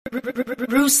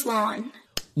Ruslan.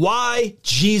 Why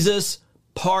Jesus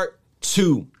Part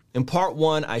 2. In Part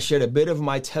 1, I shared a bit of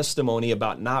my testimony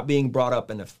about not being brought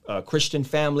up in a Christian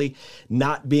family,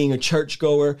 not being a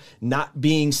churchgoer, not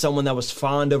being someone that was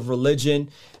fond of religion.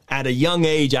 At a young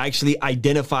age, I actually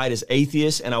identified as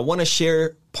atheist, and I want to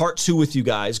share Part 2 with you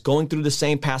guys, going through the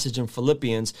same passage in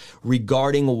Philippians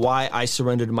regarding why I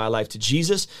surrendered my life to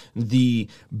Jesus, the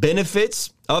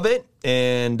benefits of it,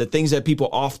 and the things that people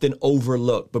often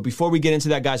overlook. But before we get into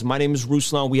that, guys, my name is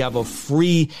Ruslan. We have a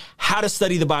free How to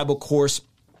Study the Bible course.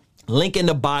 Link in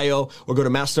the bio, or go to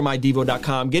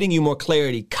mastermydevo.com, getting you more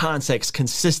clarity, context,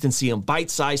 consistency, and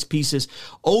bite-sized pieces,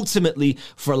 ultimately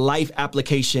for life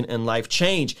application and life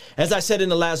change. As I said in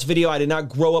the last video, I did not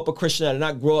grow up a Christian. I did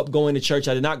not grow up going to church.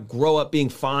 I did not grow up being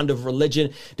fond of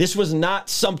religion. This was not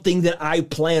something that I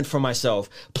planned for myself.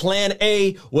 Plan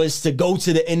A was to go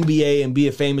to the NBA and be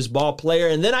a famous ball player.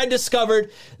 And then I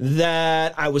discovered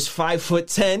that I was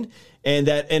 5'10", and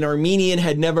that an Armenian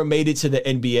had never made it to the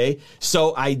NBA.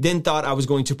 So I then thought I was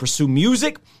going to pursue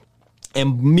music.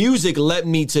 And music led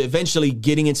me to eventually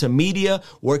getting into media,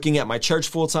 working at my church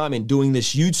full time, and doing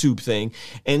this YouTube thing.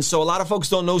 And so a lot of folks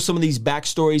don't know some of these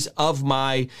backstories of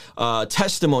my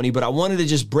testimony, but I wanted to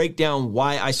just break down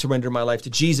why I surrendered my life to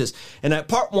Jesus. And at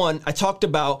Part 1, I talked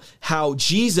about how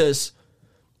Jesus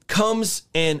comes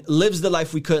and lives the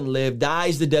life we couldn't live,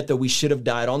 dies the death that we should have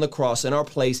died on the cross in our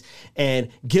place, and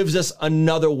gives us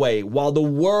another way. While the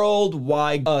world,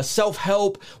 while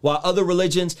self-help, while other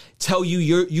religions tell you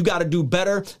you got to do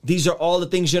better, these are all the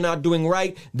things you're not doing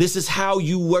right. This is how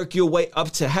you work your way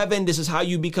up to heaven. This is how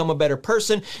you become a better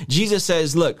person. Jesus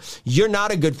says, look, you're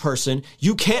not a good person.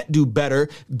 You can't do better,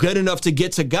 good enough to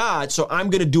get to God. So I'm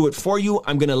going to do it for you.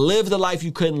 I'm going to live the life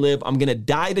you couldn't live. I'm going to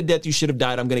die the death you should have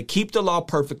died. I'm going to keep the law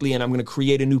perfectly, and I'm going to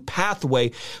create a new pathway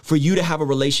for you to have a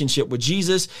relationship with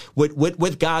Jesus,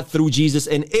 with God through Jesus.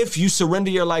 And if you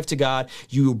surrender your life to God,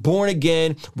 you're born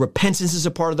again, repentance is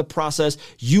a part of the process,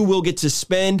 you will get to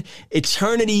spend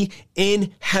eternity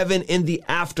in heaven in the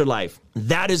afterlife.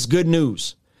 That is good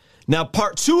news. Now,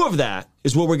 Part 2 of that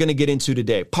is what we're going to get into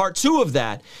today. Part 2 of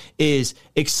that is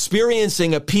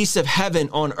experiencing a piece of heaven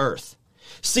on earth.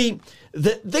 See,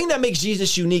 the thing that makes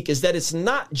Jesus unique is that it's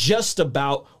not just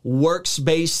about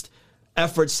works-based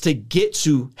efforts to get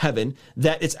to heaven,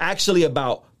 that it's actually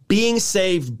about being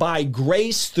saved by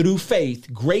grace through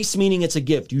faith. Grace meaning it's a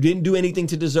gift. You didn't do anything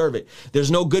to deserve it.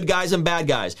 There's no good guys and bad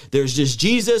guys. There's just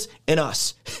Jesus and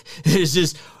us. There's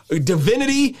just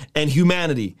divinity and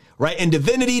humanity, right? And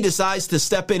divinity decides to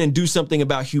step in and do something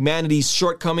about humanity's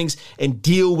shortcomings and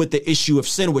deal with the issue of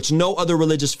sin, which no other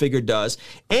religious figure does.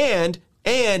 And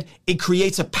it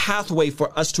creates a pathway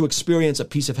for us to experience a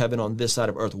piece of heaven on this side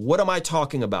of earth. What am I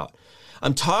talking about?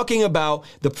 I'm talking about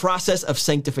the process of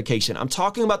sanctification. I'm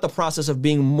talking about the process of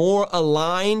being more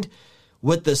aligned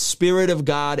with the Spirit of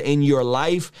God in your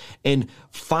life and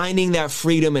finding that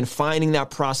freedom and finding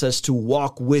that process to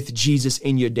walk with Jesus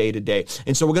in your day to day.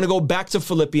 And so we're going to go back to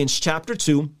Philippians chapter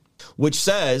 2, which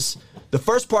says, the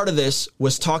first part of this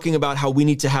was talking about how we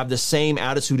need to have the same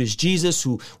attitude as Jesus,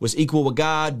 who was equal with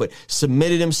God, but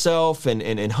submitted himself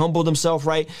and humbled himself,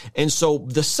 right? And so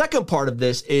the second part of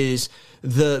this is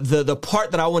the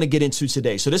part that I want to get into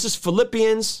today. So this is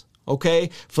Philippians, okay?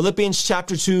 Philippians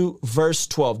chapter 2, verse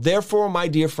 12. Therefore, my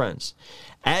dear friends,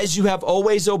 as you have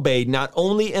always obeyed, not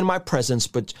only in my presence,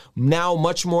 but now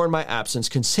much more in my absence,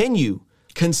 continue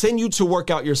to work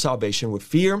out your salvation with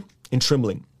fear and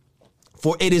trembling.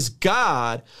 For it is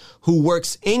God who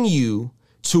works in you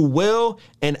to will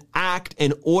and act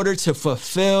in order to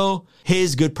fulfill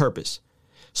his good purpose.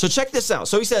 So check this out.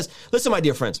 So he says, listen, my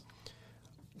dear friends,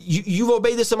 you've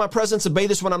obeyed this in my presence, obey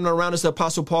this when I'm not around. It's the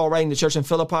Apostle Paul writing to the church in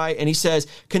Philippi. And he says,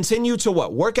 continue to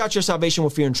what? Work out your salvation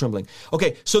with fear and trembling.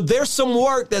 Okay, so there's some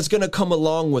work that's going to come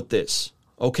along with this.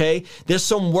 Okay, there's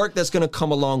some work that's going to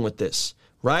come along with this.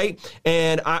 Right?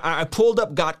 And I pulled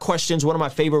up Got Questions, one of my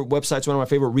favorite websites, one of my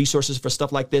favorite resources for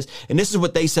stuff like this. And this is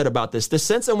what they said about this. The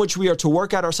sense in which we are to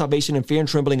work out our salvation in fear and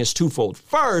trembling is twofold.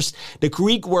 First, the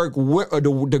Greek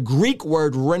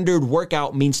word rendered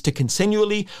workout means to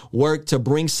continually work to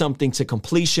bring something to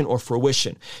completion or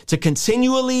fruition. To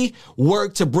continually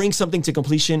work to bring something to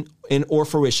completion or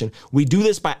fruition. We do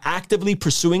this by actively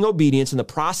pursuing obedience in the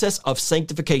process of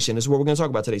sanctification. This is what we're going to talk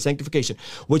about today, sanctification,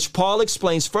 which Paul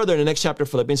explains further in the next chapter of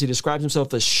Philippians. He describes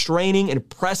himself as straining and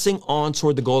pressing on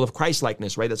toward the goal of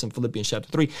Christ-likeness, right? That's in Philippians chapter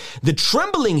 3. The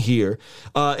trembling here,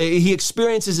 he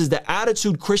experiences is the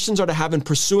attitude Christians are to have in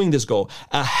pursuing this goal,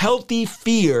 a healthy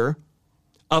fear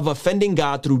of offending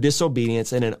God through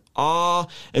disobedience, and in awe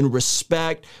and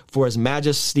respect for his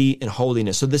majesty and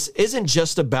holiness. So this isn't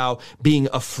just about being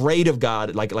afraid of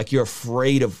God, like you're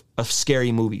afraid of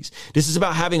scary movies. This is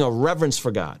about having a reverence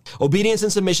for God. Obedience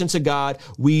and submission to God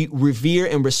we revere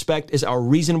and respect is our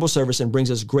reasonable service and brings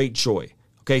us great joy.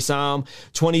 Okay, Psalm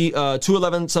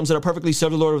 2:11 sums it up perfectly.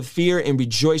 Serve the Lord with fear and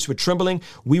rejoice with trembling.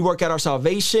 We work out our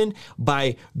salvation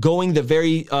by going to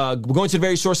the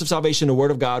very source of salvation, the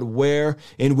Word of God,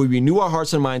 wherein we renew our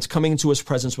hearts and minds, coming into his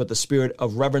presence with the spirit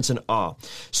of reverence and awe.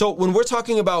 So when we're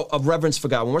talking about a reverence for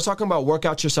God, when we're talking about work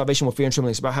out your salvation with fear and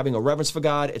trembling, it's about having a reverence for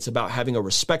God. It's about having a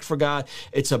respect for God.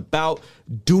 It's about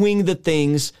doing the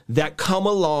things that come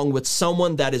along with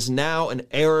someone that is now an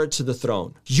heir to the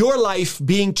throne. Your life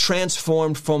being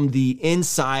transformed from the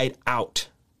inside out.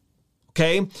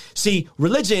 Okay? See,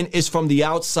 religion is from the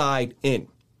outside in.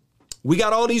 We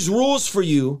got all these rules for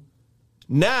you.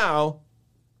 Now,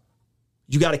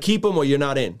 you got to keep them or you're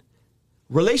not in.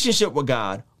 Relationship with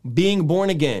God, being born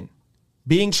again,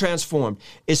 being transformed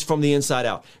is from the inside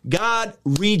out. God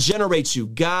regenerates you.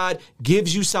 God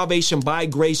gives you salvation by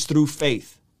grace through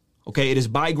faith. Okay? It is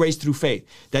by grace through faith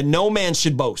that no man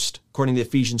should boast, according to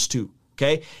Ephesians 2.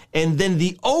 Okay. And then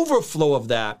the overflow of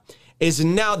that is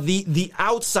now the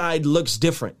outside looks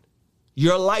different.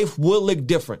 Your life will look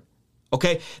different.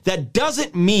 Okay. That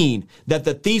doesn't mean that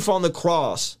the thief on the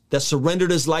cross that surrendered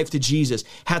his life to Jesus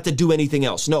had to do anything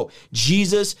else. No,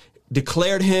 Jesus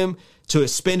declared him to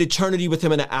spend eternity with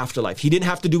him in the afterlife. He didn't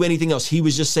have to do anything else. He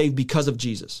was just saved because of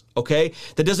Jesus. Okay.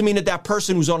 That doesn't mean that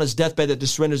person who's on his deathbed that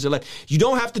just surrenders their life, you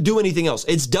don't have to do anything else.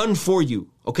 It's done for you.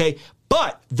 Okay.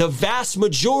 But the vast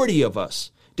majority of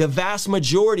us that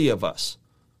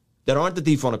aren't the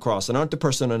thief on the cross and aren't the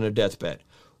person on their deathbed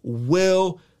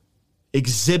will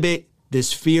exhibit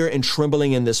this fear and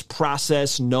trembling in this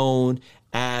process known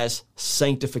as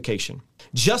sanctification.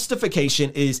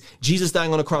 Justification is Jesus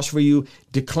dying on the cross for you,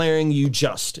 declaring you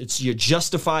just. You're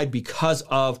justified because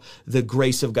of the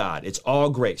grace of God. It's all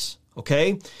grace.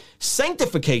 Okay?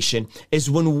 Sanctification is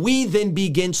when we then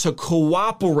begin to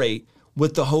cooperate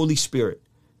with the Holy Spirit.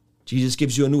 Jesus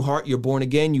gives you a new heart. You're born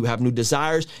again. You have new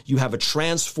desires. You have a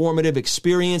transformative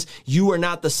experience. You are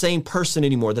not the same person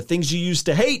anymore. The things you used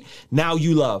to hate, now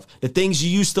you love. The things you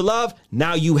used to love,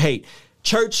 now you hate.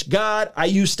 Church, God, I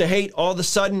used to hate. All of a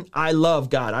sudden, I love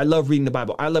God. I love reading the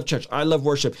Bible. I love church. I love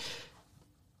worship.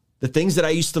 The things that I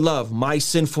used to love, my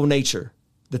sinful nature,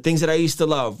 the things that I used to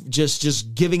love,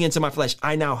 just giving into my flesh,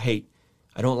 I now hate.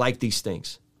 I don't like these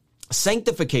things.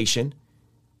 Sanctification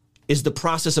is the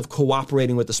process of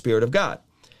cooperating with the Spirit of God.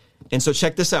 And so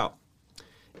check this out.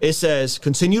 It says,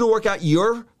 continue to work out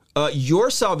your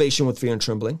salvation with fear and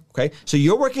trembling. Okay. So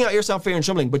you're working out your salvation with fear and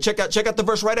trembling, but check out the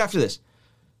verse right after this.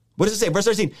 What does it say? Verse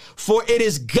 13, for it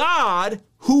is God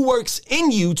who works in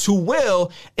you to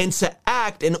will and to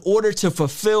act in order to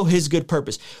fulfill his good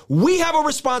purpose. We have a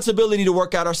responsibility to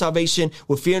work out our salvation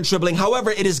with fear and trembling. However,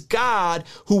 it is God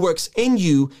who works in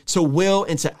you to will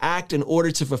and to act in order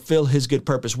to fulfill his good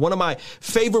purpose. One of my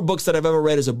favorite books that I've ever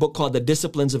read is a book called The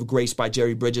Disciplines of Grace by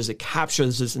Jerry Bridges. It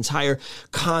captures this entire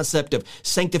concept of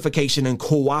sanctification and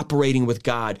cooperating with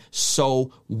God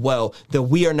so well that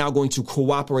we are now going to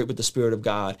cooperate with the Spirit of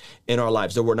God in our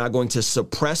lives, that we're not going to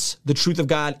suppress the truth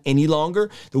of God any longer,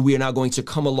 that we are now going to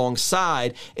come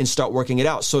alongside and start working it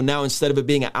out. So now instead of it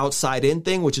being an outside in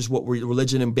thing, which is what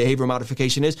religion and behavior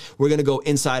modification is, we're going to go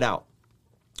inside out.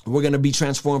 We're going to be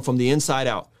transformed from the inside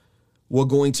out. We're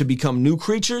going to become new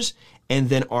creatures, and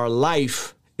then our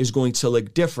life is going to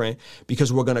look different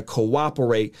because we're going to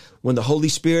cooperate. When the Holy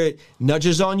Spirit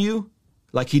nudges on you,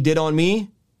 like he did on me,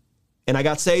 and I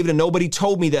got saved and nobody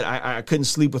told me that I couldn't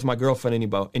sleep with my girlfriend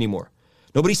anymore.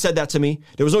 Nobody said that to me.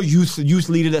 There was no youth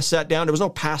leader that sat down. There was no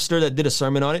pastor that did a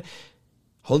sermon on it.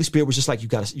 Holy Spirit was just like, you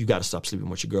gotta stop sleeping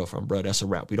with your girlfriend, bro. That's a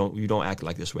wrap. You don't act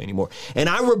like this way anymore. And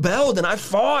I rebelled and I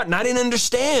fought and I didn't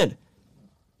understand.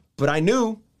 But I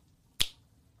knew.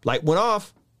 Light went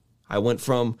off. I went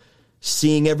from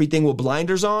seeing everything with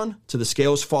blinders on to the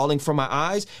scales falling from my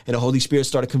eyes, and the Holy Spirit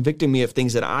started convicting me of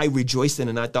things that I rejoiced in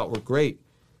and I thought were great.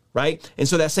 Right? And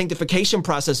so that sanctification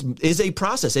process is a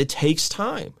process. It takes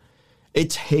time. It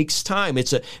takes time.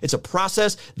 It's a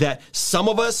process that some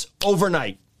of us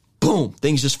overnight, boom,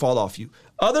 things just fall off you.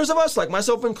 Others of us, like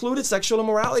myself included, sexual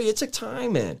immorality, it took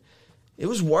time, man. It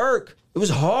was work. It was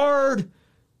hard.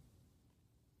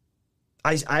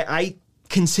 I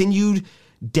continued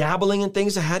dabbling in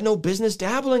things I had no business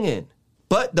dabbling in.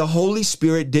 But the Holy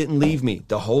Spirit didn't leave me.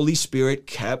 The Holy Spirit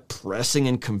kept pressing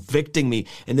and convicting me.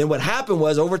 And then what happened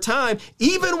was over time,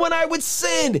 even when I would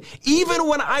sin, even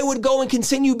when I would go and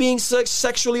continue being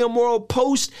sexually immoral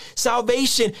post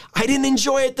salvation, I didn't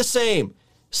enjoy it the same.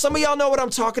 Some of y'all know what I'm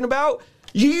talking about.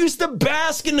 You used to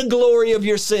bask in the glory of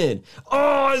your sin.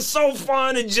 Oh, it's so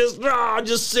fun to just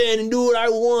sin and do what I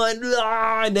want.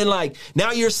 And then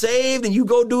now you're saved and you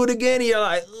go do it again and you're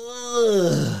like,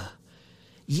 ugh.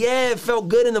 Yeah, it felt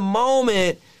good in the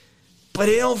moment, but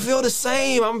it don't feel the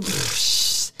same.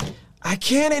 I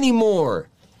can't anymore,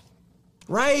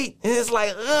 right? And it's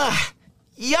like, ugh,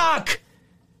 yuck.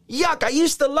 I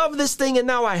used to love this thing and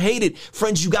now I hate it.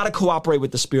 Friends, you got to cooperate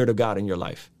with the Spirit of God in your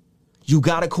life. You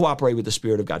got to cooperate with the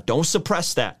Spirit of God. Don't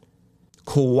suppress that.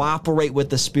 Cooperate with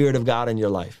the Spirit of God in your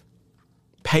life.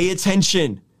 Pay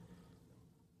attention.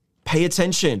 Pay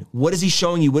attention. What is he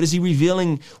showing you? What is he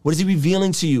revealing? What is he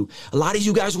revealing to you? A lot of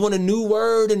you guys want a new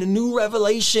word and a new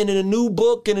revelation and a new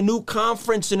book and a new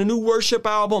conference and a new worship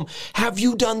album. Have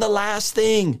you done the last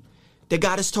thing that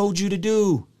God has told you to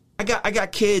do? I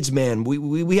got kids, man.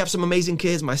 We have some amazing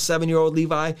kids. My 7-year-old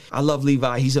Levi. I love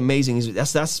Levi. He's amazing.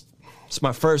 That's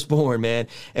my firstborn, man.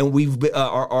 And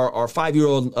our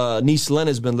 5-year-old niece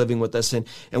Lena's been living with us. And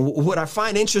what I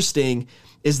find interesting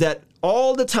is that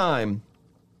all the time,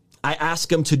 I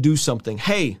ask him to do something.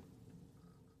 Hey,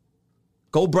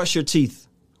 go brush your teeth.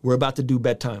 We're about to do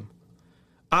bedtime.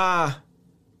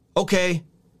 Okay.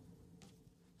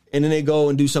 And then they go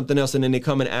and do something else. And then they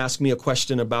come and ask me a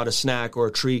question about a snack or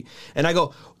a treat. And I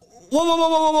go,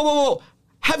 whoa.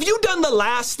 Have you done the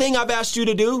last thing I've asked you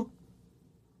to do?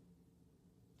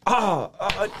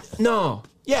 No.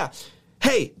 Yeah.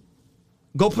 Hey,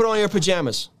 go put on your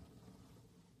pajamas.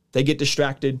 They get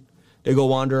distracted. They go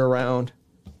wander around.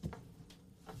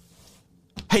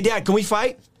 Hey, Dad, can we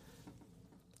fight?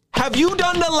 Have you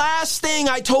done the last thing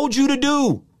I told you to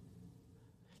do?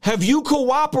 Have you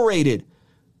cooperated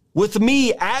with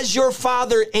me as your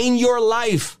father in your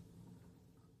life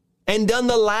and done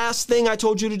the last thing I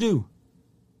told you to do?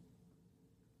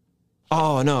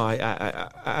 Oh, no,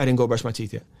 I didn't go brush my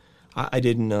teeth yet. I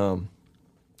didn't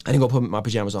go put my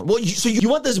pajamas on. Well, so you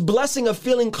want this blessing of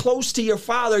feeling close to your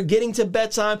father, getting to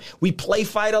bedtime. We play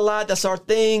fight a lot. That's our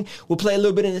thing. We'll play a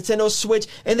little bit of Nintendo Switch.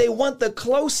 And they want the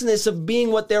closeness of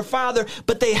being with their father,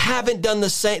 but they haven't done the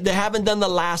same. They haven't done the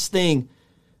last thing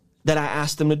that I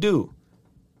asked them to do.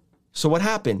 So what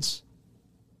happens?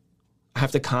 I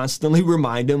have to constantly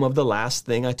remind them of the last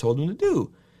thing I told them to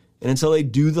do. And until they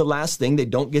do the last thing, they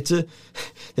don't get to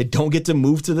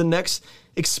move to the next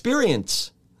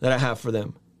experience that I have for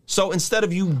them. So instead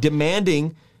of you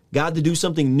demanding God to do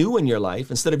something new in your life,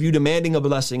 instead of you demanding a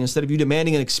blessing, instead of you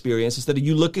demanding an experience, instead of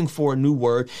you looking for a new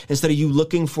word, instead of you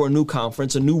looking for a new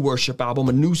conference, a new worship album,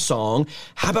 a new song,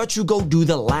 how about you go do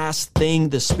the last thing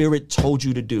the Spirit told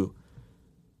you to do?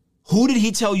 Who did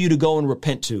he tell you to go and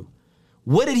repent to?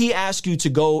 What did he ask you to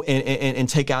go and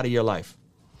take out of your life?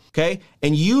 Okay?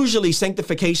 And usually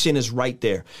sanctification is right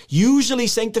there. Usually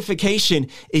sanctification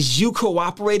is you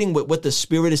cooperating with what the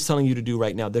Spirit is telling you to do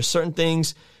right now. There's certain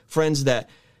things, friends, that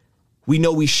we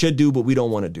know we should do, but we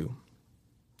don't want to do.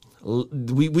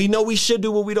 We know we should do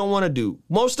what we don't want to do.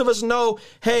 Most of us know,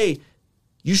 hey,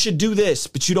 you should do this,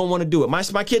 but you don't want to do it.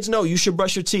 My kids know you should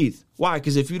brush your teeth. Why?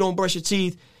 Because if you don't brush your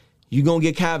teeth, you're going to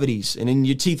get cavities, and then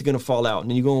your teeth are going to fall out,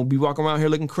 and then you're going to be walking around here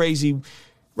looking crazy.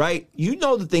 Right? You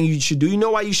know the thing you should do. You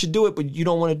know why you should do it, but you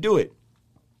don't want to do it.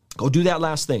 Go do that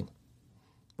last thing.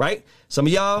 Right? Some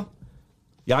of y'all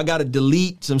got to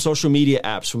delete some social media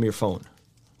apps from your phone.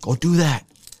 Go do that.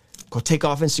 Go take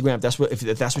off Instagram if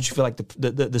that's what you feel like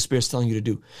the Spirit's telling you to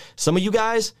do. Some of you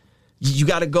guys, you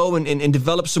got to go and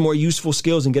develop some more useful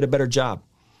skills and get a better job.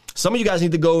 Some of you guys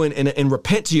need to go and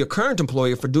repent to your current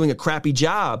employer for doing a crappy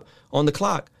job on the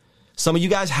clock. Some of you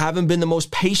guys haven't been the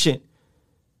most patient.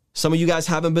 Some of you guys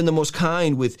haven't been the most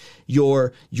kind with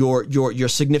your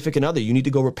significant other. You need to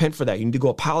go repent for that. You need to go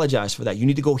apologize for that. You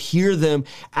need to go hear them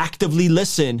actively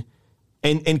listen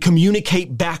and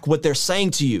communicate back what they're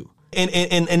saying to you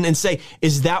and say,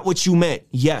 is that what you meant?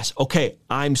 Yes. Okay.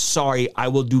 I'm sorry. I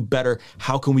will do better.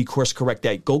 How can we course correct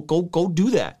that? Go do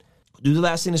that. Do the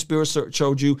last thing the Spirit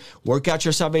showed you. Work out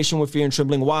your salvation with fear and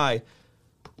trembling. Why?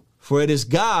 For it is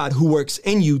God who works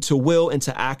in you to will and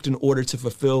to act in order to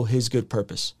fulfill his good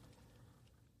purpose.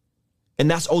 And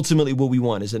that's ultimately what we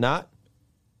want, is it not?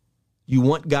 You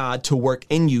want God to work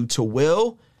in you to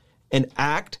will and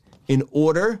act in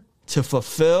order to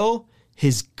fulfill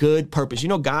his good purpose. You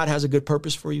know God has a good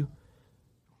purpose for you.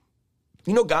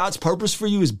 You know God's purpose for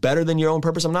you is better than your own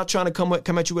purpose. I'm not trying to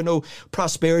come at you with no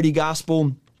prosperity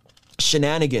gospel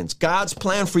shenanigans. God's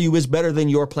plan for you is better than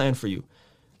your plan for you.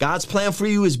 God's plan for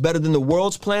you is better than the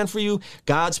world's plan for you.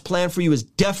 God's plan for you is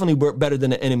definitely better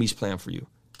than the enemy's plan for you.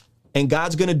 And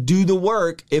God's going to do the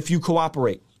work if you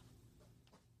cooperate.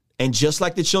 And just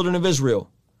like the children of Israel,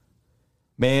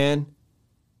 man,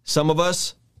 some of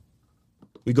us,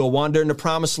 we go wander in the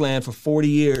promised land for 40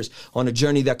 years on a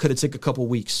journey that could have taken a couple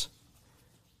weeks.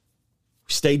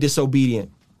 Stay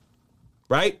disobedient,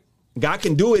 right? God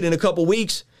can do it in a couple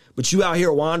weeks, but you out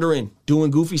here wandering,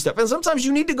 doing goofy stuff. And sometimes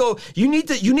you need to go, you need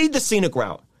the scenic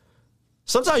route.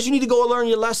 Sometimes you need to go and learn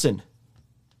your lesson,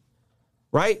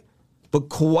 right? But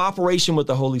cooperation with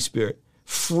the Holy Spirit,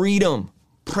 freedom,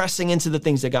 pressing into the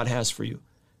things that God has for you,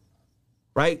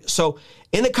 right? So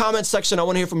in the comments section, I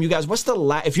want to hear from you guys. What's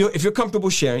the if you're comfortable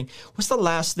sharing, what's the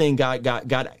last thing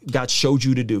God showed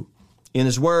you to do in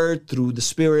His Word, through the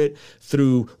Spirit,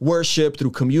 through worship,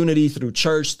 through community, through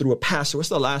church, through a pastor? What's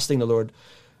the last thing the Lord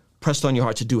pressed on your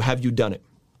heart to do? Have you done it?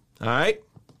 All right.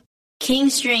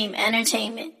 Kingstream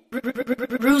Entertainment,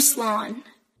 Ruslan.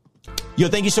 Yo,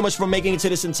 thank you so much for making it to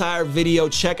this entire video.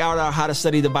 Check out our How to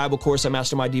Study the Bible course at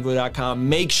mastermydevo.com.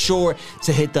 Make sure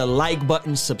to hit the like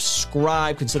button,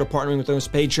 subscribe, consider partnering with us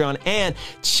on Patreon, and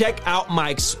check out my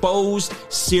Exposed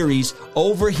series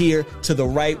over here to the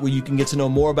right, where you can get to know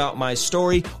more about my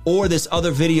story, or this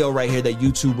other video right here that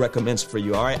YouTube recommends for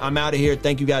you. All right, I'm out of here.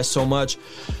 Thank you guys so much.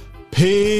 Peace.